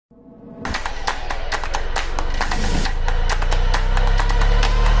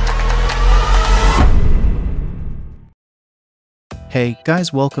Hey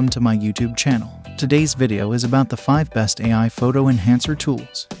guys, welcome to my YouTube channel. Today's video is about the 5 best AI photo enhancer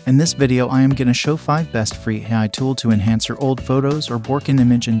tools. In this video I am gonna show 5 best free AI tool to enhance your old photos or broken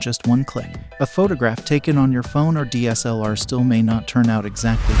image in just one click. A photograph taken on your phone or DSLR still may not turn out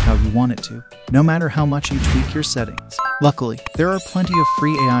exactly how you want it to, no matter how much you tweak your settings. Luckily, there are plenty of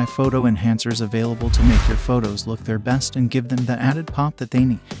free AI photo enhancers available to make your photos look their best and give them the added pop that they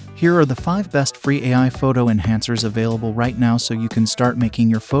need. Here are the 5 best free AI photo enhancers available right now so you can start making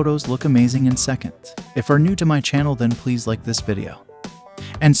your photos look amazing in seconds. If you're new to my channel, then please like this video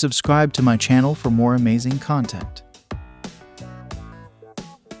and subscribe to my channel for more amazing content.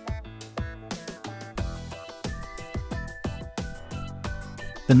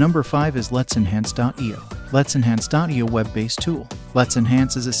 The number 5 is Let's Enhance.io. Let's Enhance.io web-based tool. Let's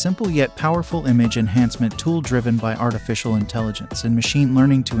Enhance is a simple yet powerful image enhancement tool driven by artificial intelligence and machine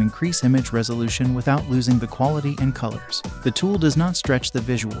learning to increase image resolution without losing the quality and colors. The tool does not stretch the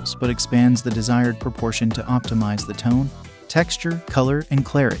visuals but expands the desired proportion to optimize the tone, texture, color, and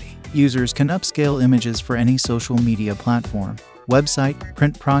clarity. Users can upscale images for any social media platform, website,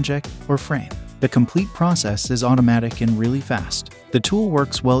 print project, or frame. The complete process is automatic and really fast. The tool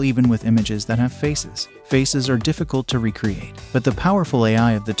works well even with images that have faces. Faces are difficult to recreate, but the powerful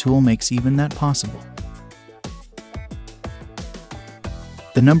AI of the tool makes even that possible.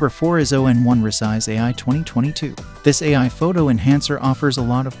 The number 4 is ON1 Resize AI 2022. This AI photo enhancer offers a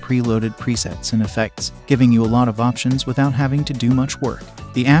lot of preloaded presets and effects, giving you a lot of options without having to do much work.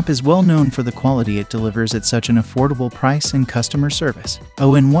 The app is well known for the quality it delivers at such an affordable price and customer service.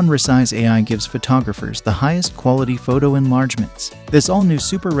 ON1 Resize AI gives photographers the highest quality photo enlargements. This all-new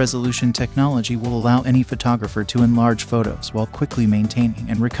super resolution technology will allow any photographer to enlarge photos while quickly maintaining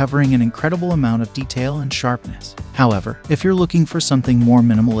and recovering an incredible amount of detail and sharpness. However, if you're looking for something more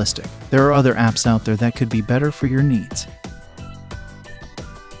minimalistic, there are other apps out there that could be better for your needs.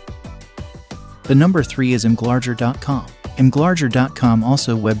 The number 3 is Imglarger.com. Imglarger.com,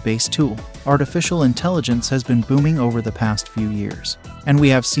 also web-based tool. Artificial intelligence has been booming over the past few years, and we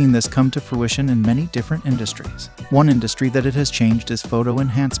have seen this come to fruition in many different industries. One industry that it has changed is photo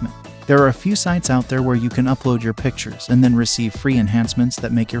enhancement. There are a few sites out there where you can upload your pictures and then receive free enhancements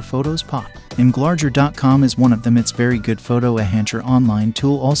that make your photos pop. Imglarger.com is one of them. It's very good photo enhancer online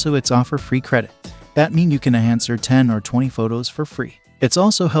tool. Also, it's offer free credit. That means you can enhance your 10 or 20 photos for free. It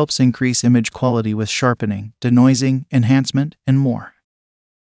also helps increase image quality with sharpening, denoising, enhancement, and more.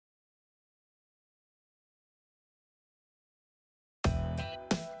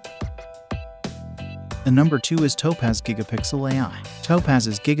 The number 2 is Topaz Gigapixel AI.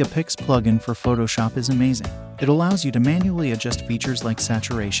 Topaz's Gigapix plugin for Photoshop is amazing. It allows you to manually adjust features like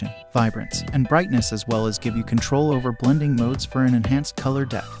saturation, vibrance, and brightness, as well as give you control over blending modes for an enhanced color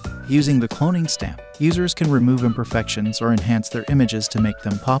depth. Using the cloning stamp, users can remove imperfections or enhance their images to make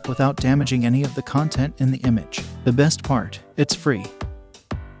them pop without damaging any of the content in the image. The best part, it's free.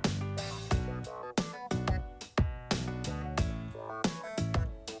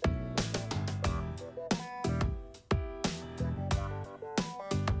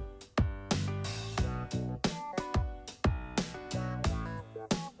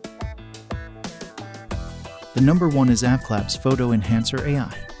 The number 1 is Avcolab's Photo Enhancer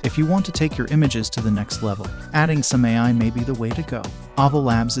AI. If you want to take your images to the next level, adding some AI may be the way to go.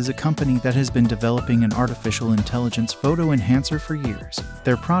 Avalabs is a company that has been developing an artificial intelligence photo enhancer for years.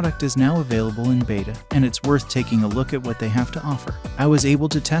 Their product is now available in beta, and it's worth taking a look at what they have to offer. I was able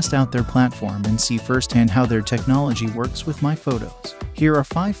to test out their platform and see firsthand how their technology works with my photos. Here are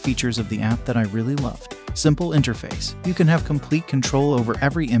 5 features of the app that I really loved. Simple interface. You can have complete control over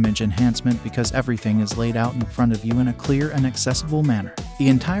every image enhancement because everything is laid out in front of you in a clear and accessible manner. The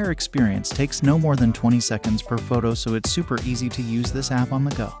entire experience takes no more than 20 seconds per photo, so it's super easy to use this app on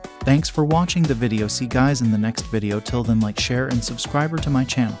the go. Thanks for watching the video. See you guys in the next video. Till then, like, share, and subscribe to my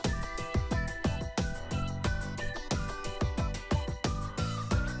channel.